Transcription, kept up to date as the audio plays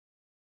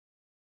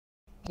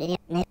What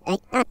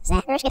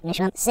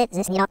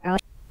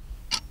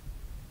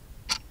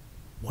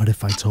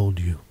if I told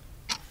you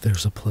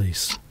there's a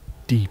place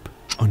deep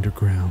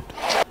underground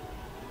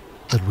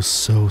that was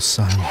so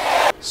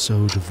silent,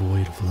 so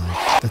devoid of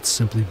life, that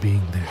simply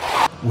being there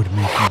would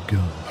make you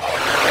go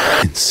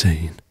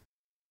insane?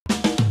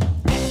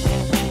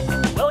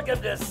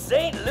 Welcome to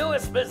St.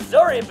 Louis,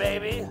 Missouri,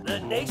 baby, the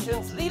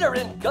nation's leader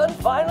in gun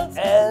violence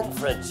and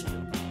friendship.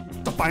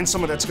 To find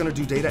someone that's gonna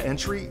do data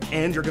entry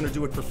and you're gonna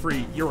do it for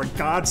free, you're a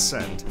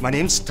godsend. My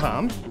name's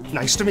Tom.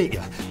 Nice to meet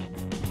you.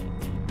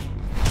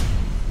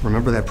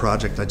 Remember that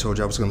project I told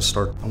you I was gonna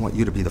start? I want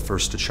you to be the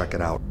first to check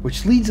it out.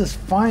 Which leads us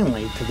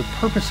finally to the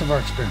purpose of our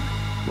experiment,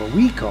 what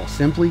we call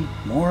simply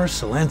more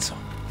silencio.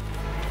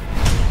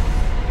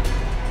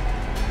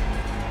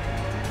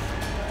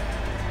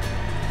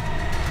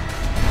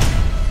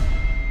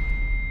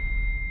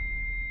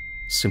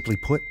 Simply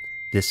put,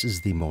 this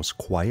is the most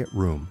quiet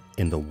room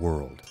in the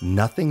world.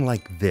 Nothing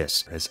like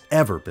this has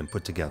ever been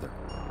put together.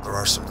 There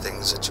are some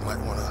things that you might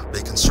want to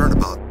be concerned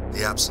about.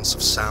 The absence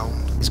of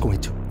sound is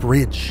going to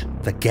bridge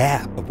the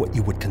gap of what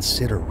you would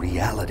consider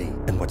reality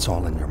and what's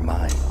all in your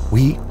mind.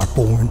 We are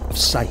born of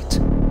sight,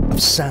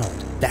 of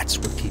sound. That's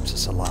what keeps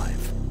us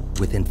alive.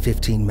 Within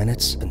 15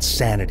 minutes,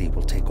 insanity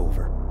will take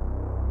over.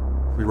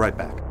 Be right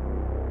back.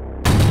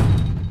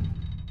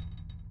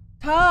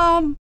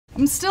 Tom,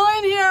 I'm still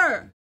in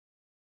here.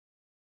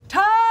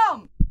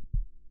 Tom!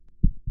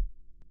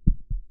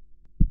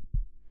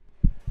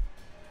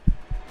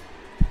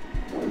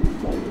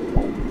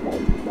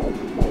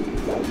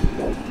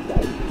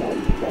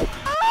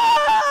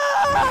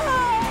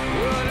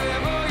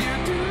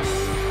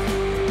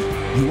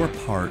 You are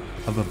part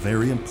of a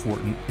very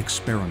important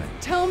experiment.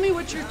 Tell me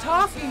what you're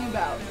talking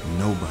about.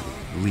 Nobody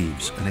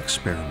leaves an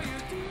experiment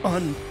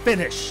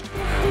unfinished.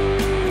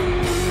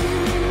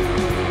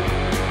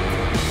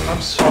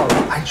 I'm sorry,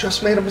 I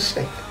just made a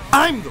mistake.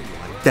 I'm the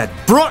one that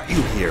brought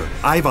you here.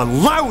 I've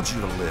allowed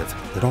you to live.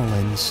 It all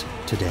ends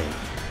today.